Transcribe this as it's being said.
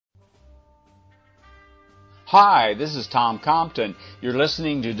Hi, this is Tom Compton. You're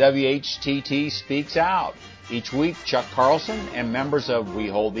listening to WHTT Speaks Out. Each week, Chuck Carlson and members of We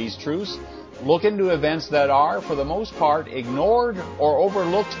Hold These Truths look into events that are, for the most part, ignored or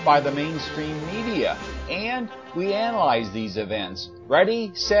overlooked by the mainstream media. And we analyze these events.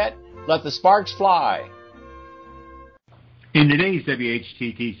 Ready, set, let the sparks fly. In today's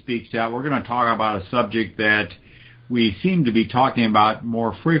WHTT Speaks Out, we're going to talk about a subject that we seem to be talking about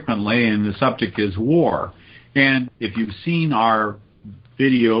more frequently, and the subject is war. And if you've seen our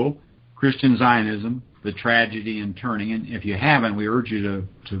video, Christian Zionism, The Tragedy and Turning, and if you haven't, we urge you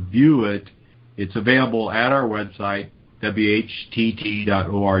to view it. It's available at our website,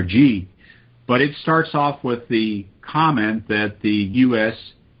 whtt.org. But it starts off with the comment that the U.S.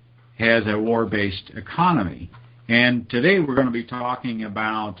 has a war-based economy. And today we're going to be talking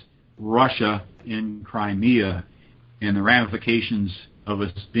about Russia in Crimea and the ramifications of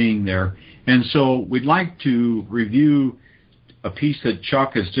us being there. And so we'd like to review a piece that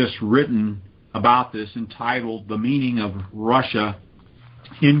Chuck has just written about this, entitled The Meaning of Russia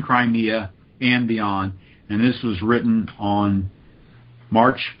in Crimea and Beyond. And this was written on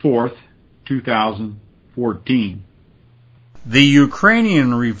March 4th, 2014. The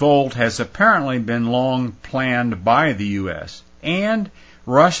Ukrainian revolt has apparently been long planned by the U.S., and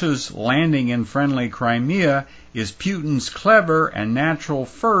Russia's landing in friendly Crimea is Putin's clever and natural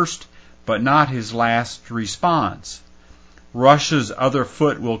first, but not his last response. Russia's other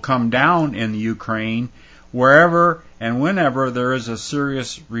foot will come down in the Ukraine wherever and whenever there is a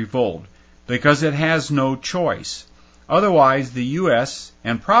serious revolt, because it has no choice. Otherwise, the U.S.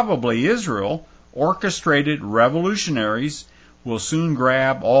 and probably Israel, orchestrated revolutionaries, will soon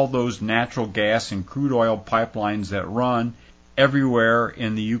grab all those natural gas and crude oil pipelines that run everywhere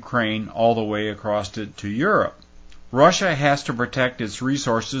in the Ukraine all the way across it to Europe. Russia has to protect its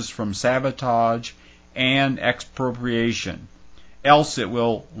resources from sabotage and expropriation, else it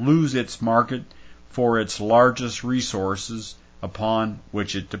will lose its market for its largest resources upon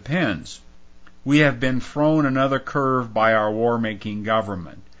which it depends. We have been thrown another curve by our war-making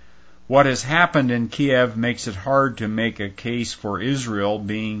government. What has happened in Kiev makes it hard to make a case for Israel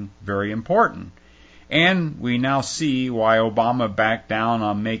being very important. And we now see why Obama backed down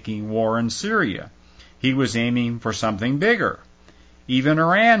on making war in Syria. He was aiming for something bigger. Even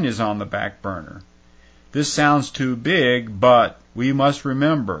Iran is on the back burner. This sounds too big, but we must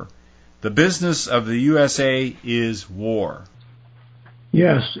remember, the business of the USA is war.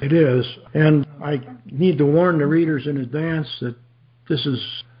 Yes, it is. And I need to warn the readers in advance that this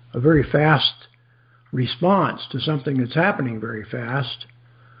is a very fast response to something that's happening very fast.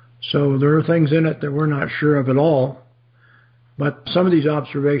 So there are things in it that we're not sure of at all. But some of these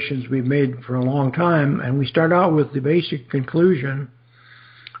observations we've made for a long time, and we start out with the basic conclusion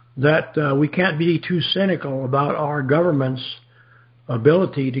that we can't be too cynical about our government's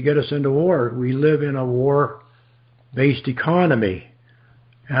ability to get us into war. We live in a war-based economy,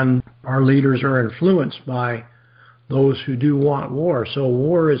 and our leaders are influenced by those who do want war. So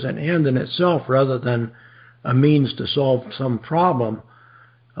war is an end in itself rather than a means to solve some problem.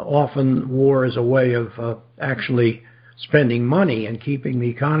 Often war is a way of actually spending money and keeping the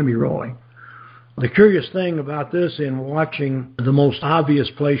economy rolling. The curious thing about this, in watching the most obvious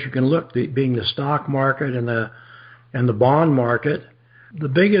place you can look, being the stock market and the bond market, the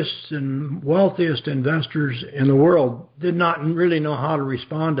biggest and wealthiest investors in the world did not really know how to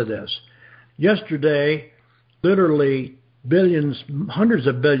respond to this. Yesterday, literally billions, hundreds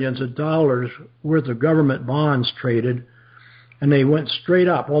of billions of dollars worth of government bonds traded, and they went straight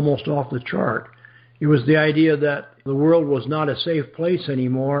up, almost off the chart. It was the idea that the world was not a safe place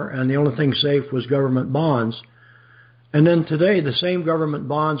anymore, and the only thing safe was government bonds. And then today, the same government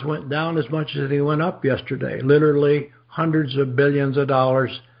bonds went down as much as they went up yesterday. Literally hundreds of billions of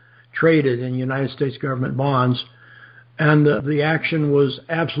dollars traded in United States government bonds. And the action was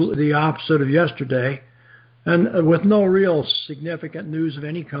absolutely the opposite of yesterday, and with no real significant news of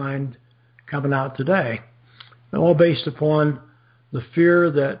any kind coming out today. All based upon the fear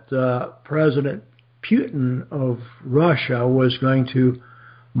that President Putin of Russia was going to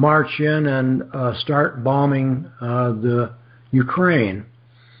march in and start bombing the Ukraine.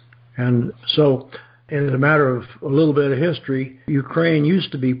 And so, in a matter of a little bit of history, Ukraine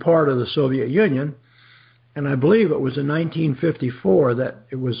used to be part of the Soviet Union, and I believe it was in 1954 that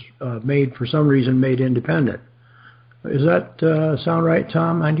it was for some reason, made independent. Does that sound right,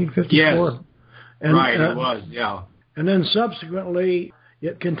 Tom? 1954? Yes. And, right, it was, yeah. And then subsequently,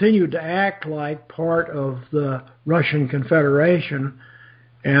 it continued to act like part of the Russian Confederation.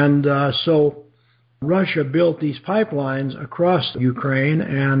 And so Russia built these pipelines across Ukraine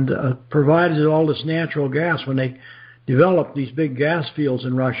and provided all this natural gas. When they developed these big gas fields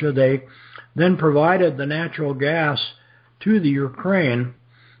in Russia, they then provided the natural gas to the Ukraine,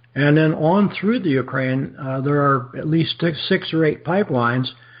 and then on through the Ukraine, there are at least 6 or 8 pipelines.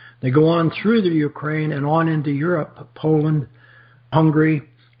 They go on through the Ukraine and on into Europe, Poland, Hungary,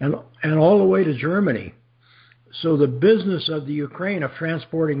 and all the way to Germany. So the business of the Ukraine of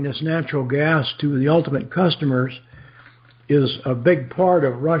transporting this natural gas to the ultimate customers is a big part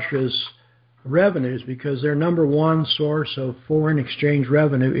of Russia's revenues, because their number one source of foreign exchange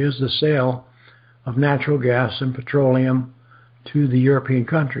revenue is the sale of natural gas and petroleum to the European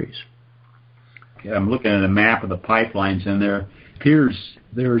countries. I'm looking at a map of the pipelines, and there appears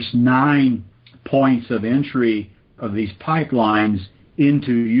there's 9 points of entry of these pipelines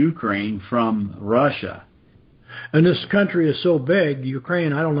into Ukraine from Russia. And this country is so big,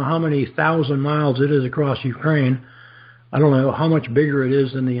 Ukraine, I don't know how many thousand miles it is across Ukraine. I don't know how much bigger it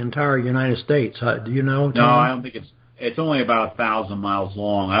is than the entire United States. Do you know, Tom? No, I don't think it's only about 1,000 miles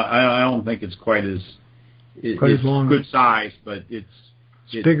long. I don't think it's quite as long. Good size, but it's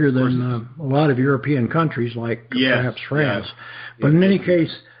bigger than a lot of European countries, like perhaps France. Yes. But in any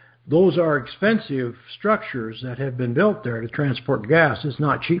case, those are expensive structures that have been built there to transport gas. It's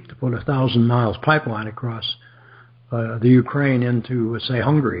not cheap to put 1,000 miles pipeline across the Ukraine into, say,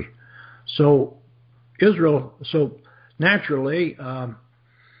 Hungary. So naturally,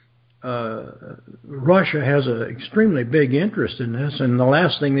 Russia has an extremely big interest in this, and the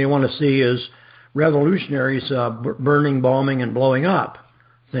last thing they want to see is revolutionaries burning, bombing, and blowing up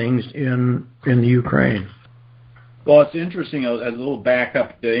things in the Ukraine. Well, it's interesting, as a little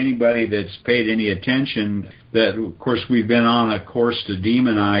backup to anybody that's paid any attention, that, of course, we've been on a course to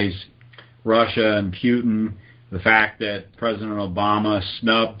demonize Russia and Putin. The fact that President Obama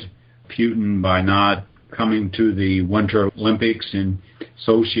snubbed Putin by not coming to the Winter Olympics in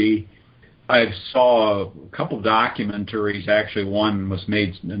Sochi. I saw a couple of documentaries. Actually, one was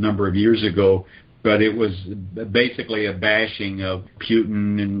made a number of years ago, but it was basically a bashing of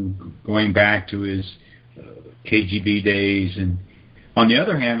Putin and going back to his KGB days. And on the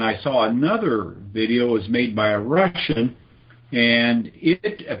other hand, I saw another video was made by a Russian, and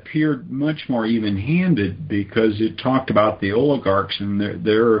it appeared much more even-handed, because it talked about the oligarchs and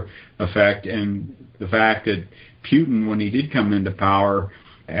their effect, and the fact that Putin, when he did come into power,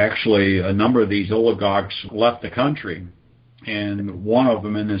 actually a number of these oligarchs left the country. And one of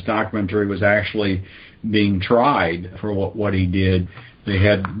them in this documentary was actually being tried for what he did. They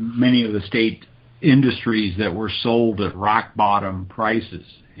had many of the state industries that were sold at rock bottom prices.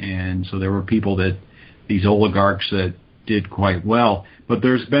 And so there were these oligarchs that did quite well. But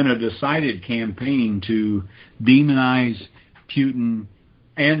there's been a decided campaign to demonize Putin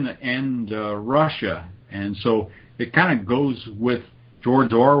and Russia. And so it kind of goes with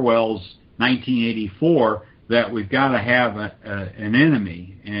George Orwell's 1984, that we've got to have an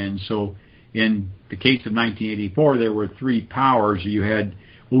enemy. And so in the case of 1984, there were 3 powers. You had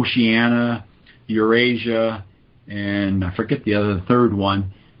Oceania, Eurasia, and I forget the third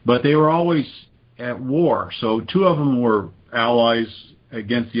one, but they were always at war. So 2 of them were allies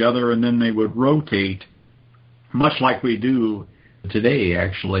against the other, and then they would rotate, much like we do today,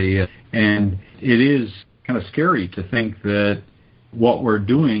 actually. And it is kind of scary to think that what we're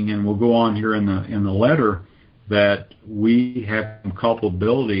doing, and we'll go on here in the letter, that we have some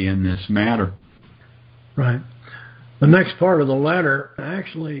culpability in this matter. Right. The next part of the letter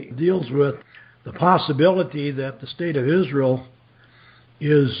actually deals with the possibility that the state of Israel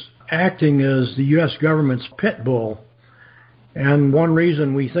is acting as the U.S. government's pit bull. And one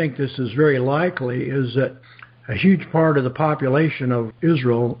reason we think this is very likely is that a huge part of the population of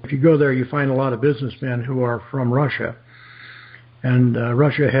Israel, if you go there, you find a lot of businessmen who are from Russia. And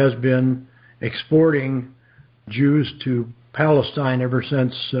Russia has been exporting Jews to Palestine ever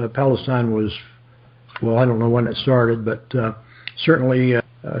since Palestine was, well, I don't know when it started, but certainly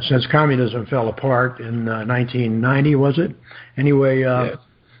since communism fell apart in 1990, was it? Anyway, yes.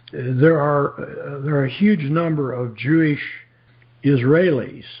 There are a huge number of Jewish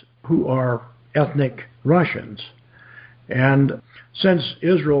Israelis who are ethnic Russians. And since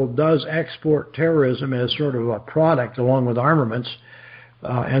Israel does export terrorism as sort of a product along with armaments,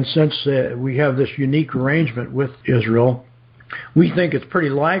 and since we have this unique arrangement with Israel, we think it's pretty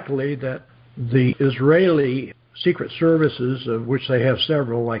likely that the Israeli secret services, of which they have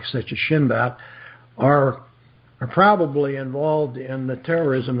several, like such as Shin Bet, are probably involved in the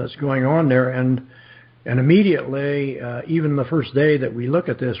terrorism that's going on there. And immediately, even the first day that we look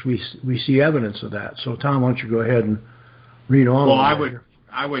at this, we see evidence of that. So, Tom, why don't you go ahead and read on? Well,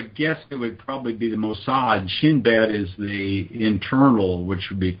 I would guess it would probably be the Mossad. Shin Bet is the internal, which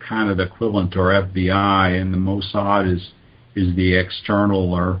would be kind of the equivalent to our FBI, and the Mossad is the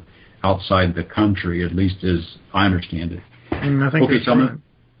external or outside the country, at least as I understand it. And I think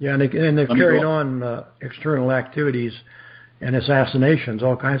yeah, and they've carried on external activities and assassinations,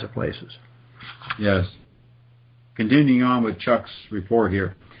 all kinds of places. Yes. Continuing on with Chuck's report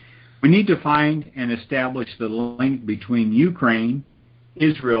here. We need to find and establish the link between Ukraine,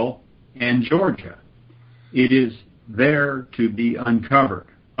 Israel, and Georgia. It is there to be uncovered.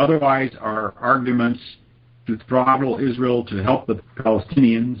 Otherwise, our arguments to throttle Israel to help the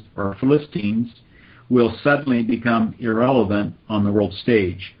Palestinians or Philistines will suddenly become irrelevant on the world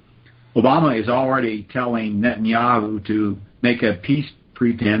stage. Obama is already telling Netanyahu to make a peace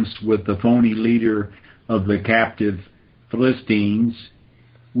pretense with the phony leader of the captive Philistines.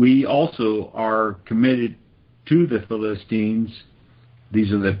 We also are committed to the Philistines.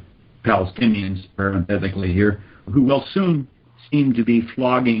 These are the Palestinians, parenthetically here, who will soon seem to be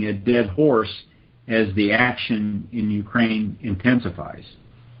flogging a dead horse as the action in Ukraine intensifies.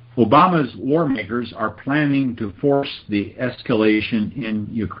 Obama's war makers are planning to force the escalation in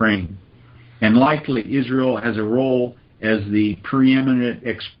Ukraine, and likely Israel has a role as the preeminent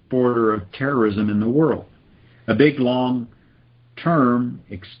exporter of terrorism in the world. A big, long-term,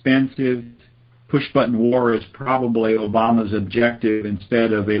 expensive, push-button war is probably Obama's objective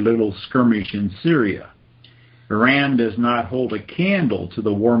instead of a little skirmish in Syria. Iran does not hold a candle to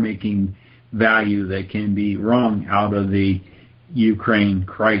the war-making value that can be wrung out of the Ukraine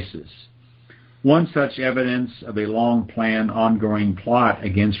crisis. One such evidence of a long-planned, ongoing plot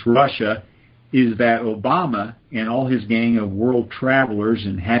against Russia is that Obama and all his gang of world travelers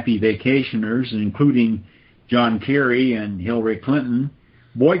and happy vacationers, including John Kerry and Hillary Clinton,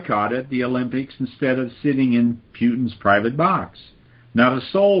 boycotted the Olympics instead of sitting in Putin's private box. Not a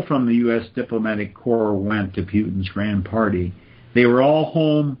soul from the U.S. diplomatic corps went to Putin's grand party. They were all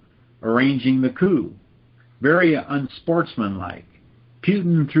home arranging the coup. Very unsportsmanlike.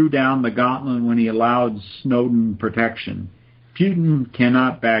 Putin threw down the gauntlet when he allowed Snowden protection. Putin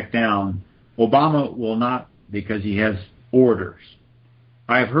cannot back down. Obama will not, because he has orders.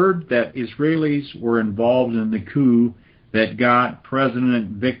 I've heard that Israelis were involved in the coup that got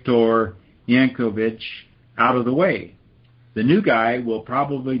President Viktor Yanukovych out of the way. The new guy will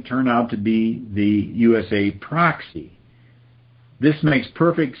probably turn out to be the USA proxy. This makes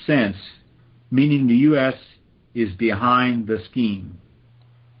perfect sense, meaning the U.S. is behind the scheme.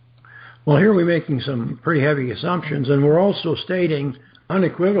 Well, here we're making some pretty heavy assumptions, and we're also stating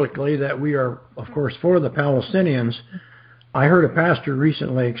unequivocally that we are, of course, for the Palestinians. I heard a pastor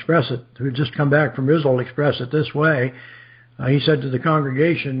recently express it, who had just come back from Israel, express it this way. He said to the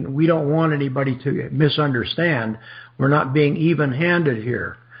congregation, we don't want anybody to misunderstand. We're not being even-handed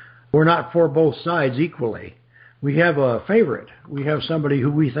here. We're not for both sides equally. We have a favorite. We have somebody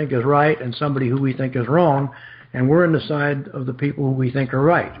who we think is right and somebody who we think is wrong, and we're on the side of the people who we think are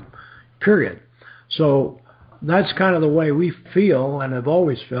right, period. So that's kind of the way we feel and have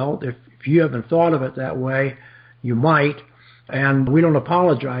always felt. If you haven't thought of it that way, you might. And we don't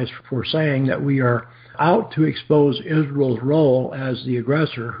apologize for saying that we are out to expose Israel's role as the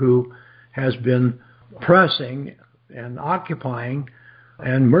aggressor who has been pressing and occupying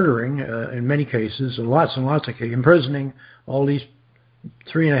and murdering, in many cases, and lots of cases, imprisoning all these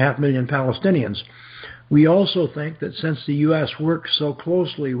 3.5 million Palestinians. We also think that since the U.S. works so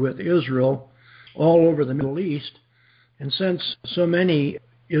closely with Israel all over the Middle East, and since so many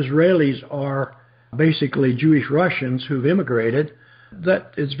Israelis are basically Jewish Russians who've immigrated,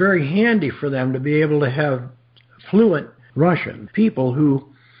 that it's very handy for them to be able to have fluent Russian people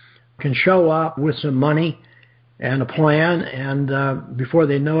who can show up with some money and a plan, and before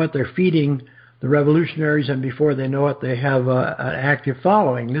they know it, they're feeding the revolutionaries, and before they know it, they have an active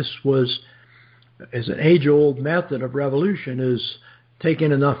following. This is an age-old method of revolution, is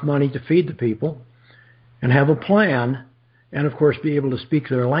taking enough money to feed the people and have a plan, and of course be able to speak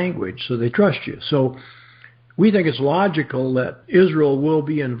their language so they trust you. So we think it's logical that Israel will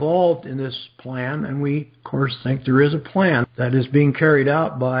be involved in this plan, and we, of course, think there is a plan that is being carried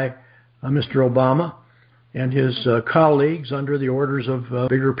out by Mr. Obama and his colleagues under the orders of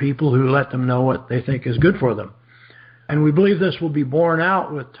bigger people who let them know what they think is good for them. And we believe this will be borne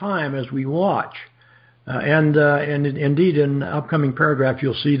out with time as we watch. And indeed, in the upcoming paragraph,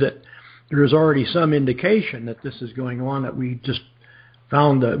 you'll see that there is already some indication that this is going on that we just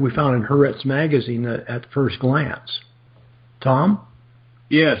found in Haaretz magazine at first glance. Tom?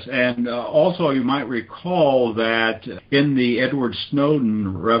 Yes, and also you might recall that in the Edward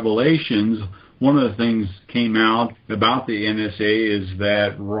Snowden revelations, One of the things came out about the NSA is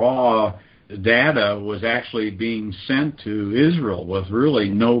that raw data was actually being sent to Israel with really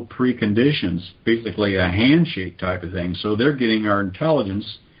no preconditions, basically a handshake type of thing. So they're getting our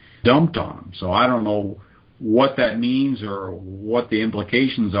intelligence dumped on them. So I don't know what that means or what the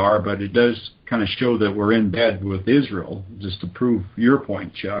implications are, but it does kind of show that we're in bed with Israel, just to prove your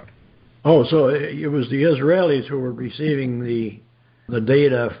point, Chuck. Oh, so it was the Israelis who were receiving the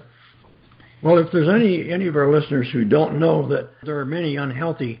data. Well, if there's any of our listeners who don't know that there are many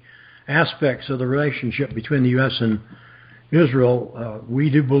unhealthy aspects of the relationship between the U.S. and Israel,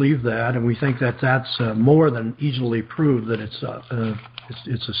 we do believe that, and we think that that's more than easily proved, that it's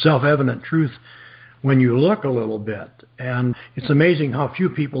a self-evident truth when you look a little bit. And it's amazing how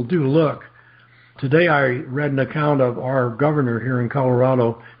few people do look. Today I read an account of our governor here in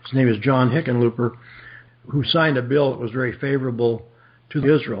Colorado. His name is John Hickenlooper, who signed a bill that was very favorable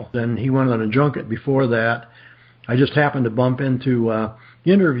to Israel. And he went on a junket before that. I just happened to bump into a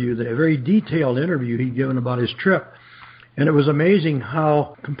very detailed interview he'd given about his trip. And it was amazing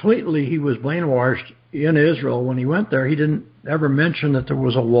how completely he was brainwashed in Israel. When he went there, he didn't ever mention that there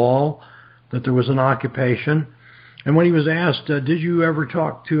was a wall, that there was an occupation. And when he was asked, did you ever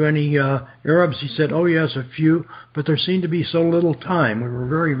talk to any Arabs, he said, oh yes, a few, but there seemed to be so little time. We were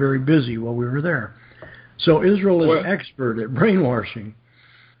very, very busy while we were there. So Israel is expert at brainwashing.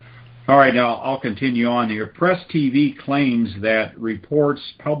 All right, now I'll continue on here. Press TV claims that reports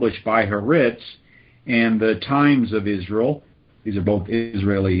published by Haaretz and the Times of Israel, these are both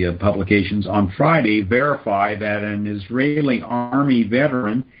Israeli publications, on Friday verify that an Israeli army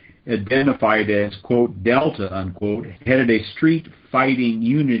veteran identified as, quote, Delta, unquote, headed a street fighting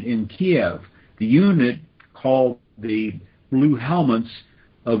unit in Kiev. The unit, called the Blue Helmets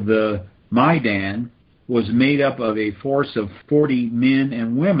of the Maidan, was made up of a force of 40 men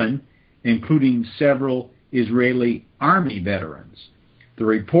and women, including several Israeli army veterans. The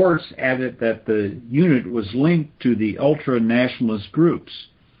reports added that the unit was linked to the ultra-nationalist groups.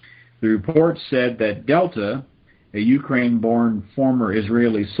 The report said that Delta, a Ukraine-born former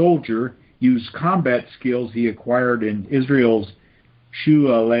Israeli soldier, used combat skills he acquired in Israel's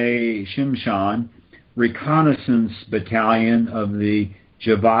Shu'alei Shimshon reconnaissance battalion of the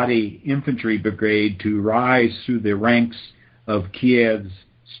Javadi Infantry Brigade to rise through the ranks of Kiev's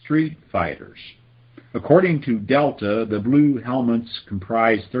street fighters. According to Delta, the Blue Helmets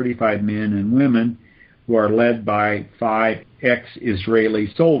comprise 35 men and women who are led by 5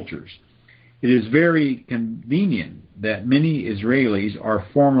 ex-Israeli soldiers. It is very convenient that many Israelis are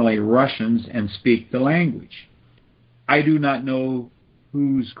formerly Russians and speak the language. I do not know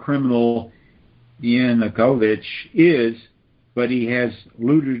whose criminal Yanukovych is, but he has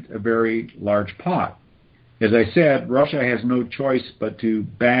looted a very large pot. As I said, Russia has no choice but to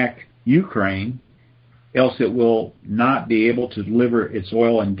back Ukraine, else it will not be able to deliver its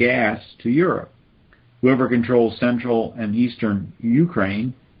oil and gas to Europe. Whoever controls central and eastern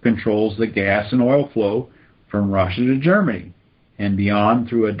Ukraine controls the gas and oil flow from Russia to Germany and beyond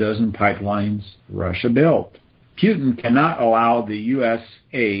through a dozen pipelines Russia built. Putin cannot allow the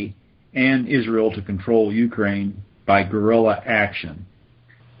USA and Israel to control Ukraine by guerrilla action.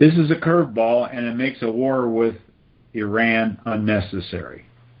 This is a curveball, and it makes a war with Iran unnecessary.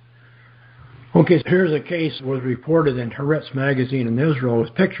 Okay, here's a case that was reported in Haaretz magazine in Israel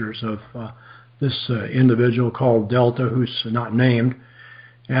with pictures of this individual called Delta, who's not named.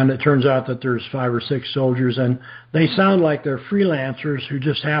 And it turns out that there's 5 or 6 soldiers, and they sound like they're freelancers who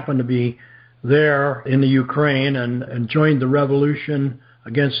just happen to be there in the Ukraine and joined the revolution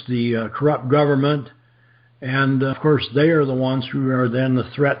against the corrupt government. And, of course, they are the ones who are then the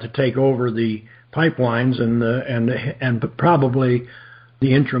threat to take over the pipelines and probably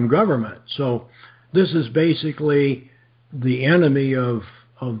the interim government. So this is basically the enemy of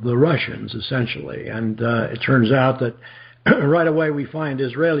the Russians, essentially. And it turns out that right away we find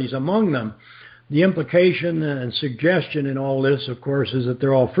Israelis among them. The implication and suggestion in all this, of course, is that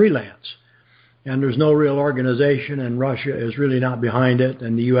they're all freelance. And there's no real organization, and Russia is really not behind it,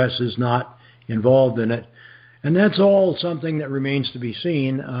 and the U.S. is not involved in it. And that's all something that remains to be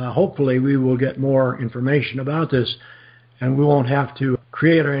seen. Hopefully we will get more information about this, and we won't have to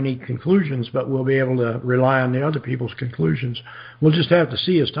create any conclusions, but we'll be able to rely on the other people's conclusions. We'll just have to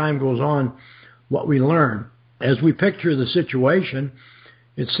see as time goes on what we learn. As we picture the situation,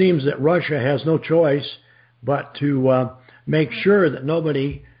 it seems that Russia has no choice but to make sure that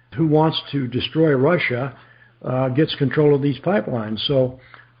nobody who wants to destroy Russia gets control of these pipelines. So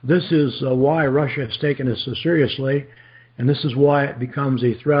this is why Russia has taken this so seriously, and this is why it becomes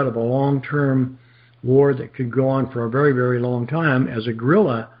a threat of a long-term war that could go on for a very, very long time as a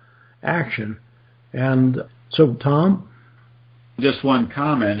guerrilla action And so, Tom? Just one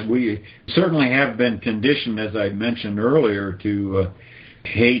comment. We certainly have been conditioned, as I mentioned earlier, to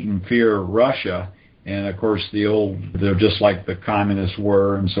hate and fear Russia. And, of course, they're just like the communists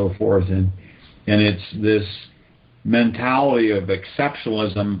were and so forth. And it's this mentality of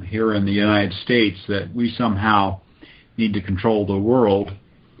exceptionalism here in the United States that we somehow need to control the world.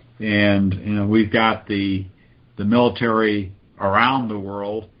 And, we've got the military around the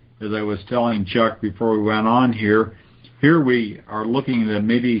world. As I was telling Chuck before we went on here we are looking at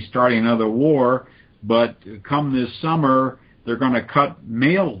maybe starting another war, but come this summer, they're going to cut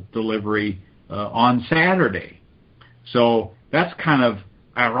mail delivery on Saturday. So that's kind of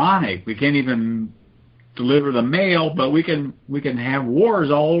ironic. We can't even deliver the mail, but we can have wars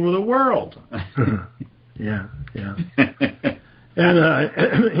all over the world. Yeah.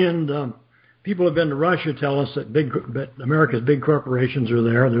 And people who've been to Russia tell us that America's big corporations are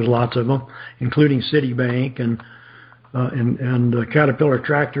there. There's lots of them, including Citibank and Caterpillar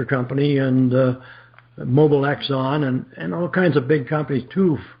Tractor Company and Mobil Exxon and all kinds of big companies.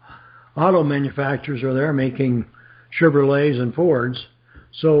 Two auto manufacturers are there making Chevrolets and Fords.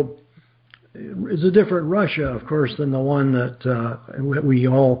 So it's a different Russia, of course, than the one that we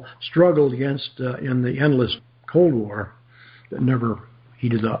all struggled against in the endless Cold War that never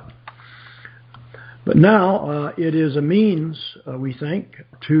heated up. But now it is a means, we think,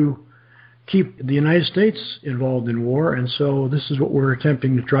 to keep the United States involved in war, and so this is what we're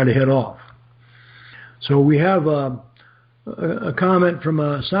attempting to try to head off. So we have a comment from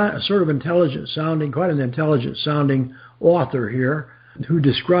a sort of quite an intelligent sounding author here, who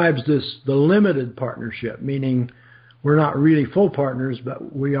describes the limited partnership, meaning we're not really full partners,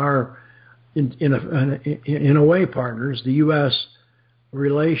 but we are in a way partners, the U.S.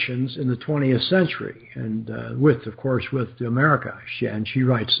 relations in the 20th century, and with America, and she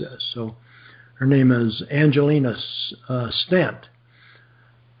writes this. So her name is Angelina Stent.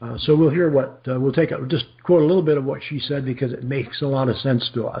 So we'll hear we'll just quote a little bit of what she said because it makes a lot of sense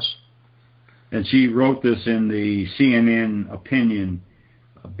to us. And she wrote this in the CNN opinion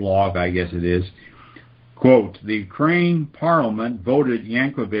blog, I guess it is. Quote, the Ukraine parliament voted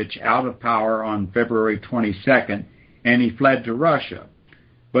Yanukovych out of power on February 22nd, and he fled to Russia.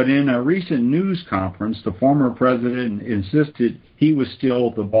 But in a recent news conference, the former president insisted he was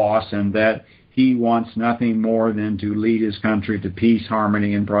still the boss and that he wants nothing more than to lead his country to peace,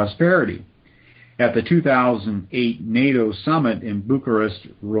 harmony, and prosperity. At the 2008 NATO summit in Bucharest,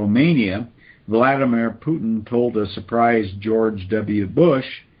 Romania, Vladimir Putin told a surprised George W. Bush,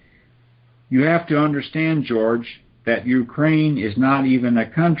 you have to understand, George, that Ukraine is not even a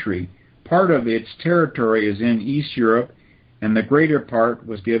country. Part of its territory is in East Europe, and the greater part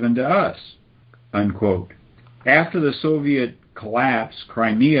was given to us, unquote. After the Soviet collapse,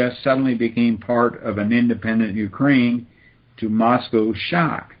 Crimea suddenly became part of an independent Ukraine to Moscow's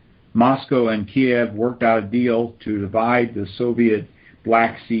shock. Moscow and Kiev worked out a deal to divide the Soviet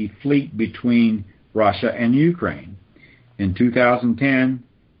Black Sea Fleet between Russia and Ukraine. In 2010,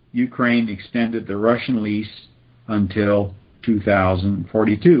 Ukraine extended the Russian lease until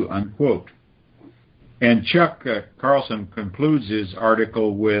 2042, unquote. And Chuck Carlson concludes his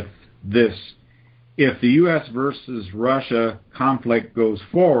article with this. If the U.S. versus Russia conflict goes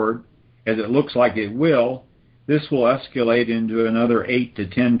forward, as it looks like it will, this will escalate into another $8 to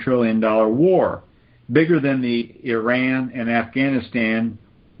 $10 trillion war, bigger than the Iran and Afghanistan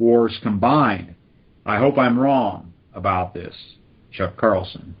wars combined. I hope I'm wrong about this. Chuck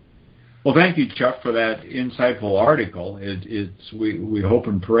Carlson. Well, thank you, Chuck, for that insightful article. We hope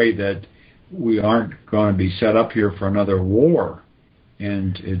and pray that we aren't going to be set up here for another war.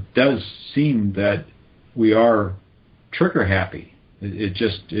 And it does seem that we are trigger happy. It's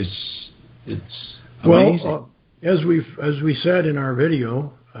amazing. Well, as we said in our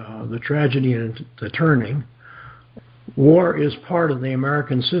video, the tragedy and the turning, war is part of the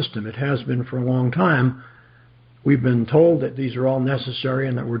American system. It has been for a long time. We've been told that these are all necessary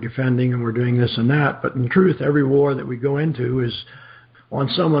and that we're defending and we're doing this and that. But in truth, every war that we go into is on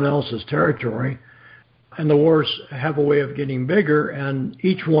someone else's territory. And the wars have a way of getting bigger, and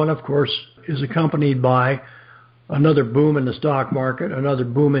each one, of course, is accompanied by another boom in the stock market, another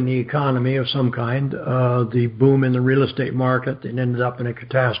boom in the economy of some kind, the boom in the real estate market that ended up in a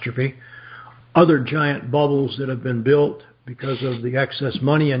catastrophe, other giant bubbles that have been built because of the excess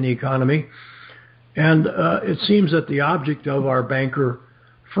money in the economy. And it seems that the object of our banker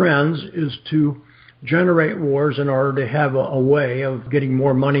friends is to generate wars in order to have a way of getting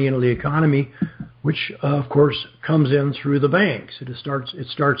more money into the economy, which, of course, comes in through the banks. It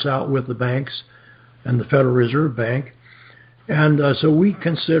starts out with the banks and the Federal Reserve Bank. And so we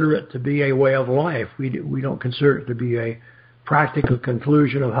consider it to be a way of life. We don't consider it to be a practical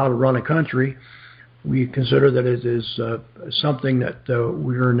conclusion of how to run a country. We consider that it is something that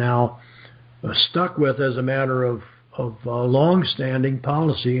we are now stuck with as a matter of long-standing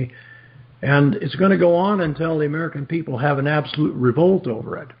policy. And it's going to go on until the American people have an absolute revolt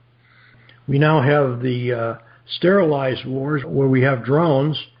over it. We now have the sterilized wars where we have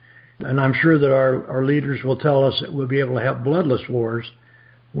drones, and I'm sure that our leaders will tell us that we'll be able to have bloodless wars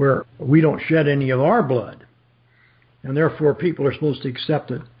where we don't shed any of our blood. And therefore people are supposed to accept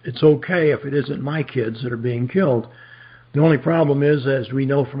that it's okay if it isn't my kids that are being killed. The only problem is, as we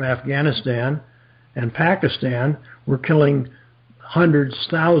know from Afghanistan and Pakistan, we're killing hundreds,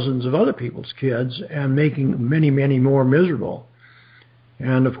 thousands of other people's kids and making many, many more miserable.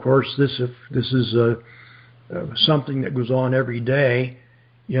 And of course, this is something that goes on every day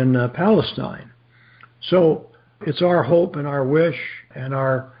in Palestine. So it's our hope and our wish and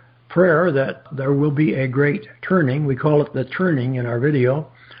our prayer that there will be a great turning. We call it the turning in our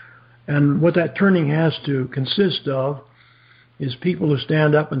video. And what that turning has to consist of is people who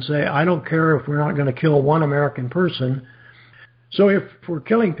stand up and say, I don't care if we're not going to kill one American person. So if we're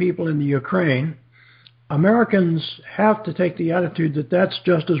killing people in the Ukraine, Americans have to take the attitude that that's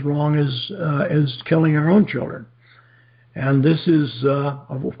just as wrong as killing our own children. And this is,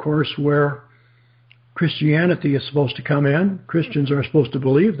 of course, where Christianity is supposed to come in. Christians are supposed to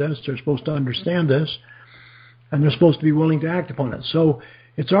believe this. They're supposed to understand this. And they're supposed to be willing to act upon it. So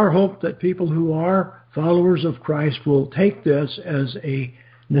it's our hope that people who are followers of Christ will take this as a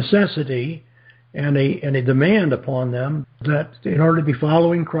necessity and a demand upon them that in order to be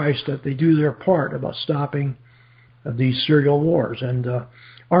following Christ, that they do their part about stopping these serial wars. And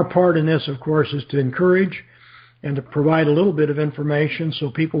our part in this, of course, is to encourage and to provide a little bit of information so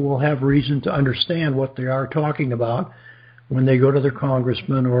people will have reason to understand what they are talking about when they go to their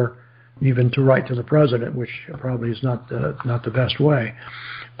congressman or even to write to the president, which probably is not the best way.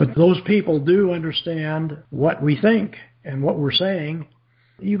 But those people do understand what we think and what we're saying.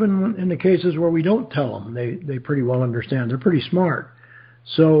 Even in the cases where we don't tell them, they pretty well understand. They're pretty smart.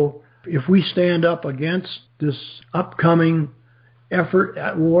 So if we stand up against this upcoming effort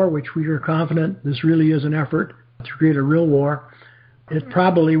at war, which we are confident this really is an effort to create a real war, it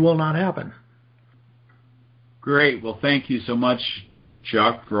probably will not happen. Great. Well, thank you so much,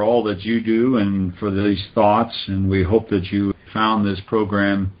 Chuck, for all that you do and for these thoughts. And we hope that you found this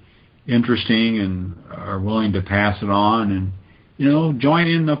program interesting and are willing to pass it on and, join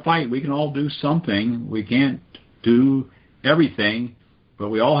in the fight. We can all do something. We can't do everything, but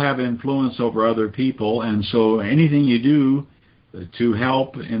we all have influence over other people. And so anything you do to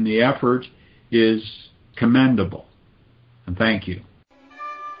help in the effort is commendable. And thank you.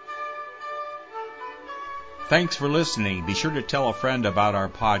 Thanks for listening. Be sure to tell a friend about our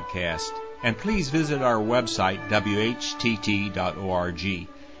podcast. And please visit our website, whtt.org.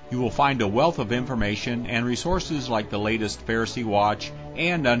 You will find a wealth of information and resources like the latest Pharisee Watch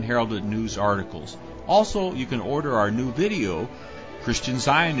and Unheralded News articles. Also, you can order our new video, Christian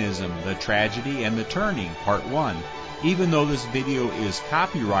Zionism, The Tragedy and the Turning, Part 1. Even though this video is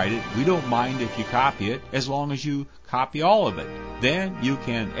copyrighted, we don't mind if you copy it as long as you copy all of it. Then you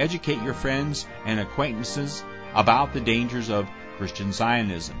can educate your friends and acquaintances about the dangers of Christian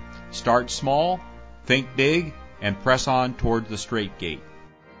Zionism. Start small, think big, and press on toward the straight gate.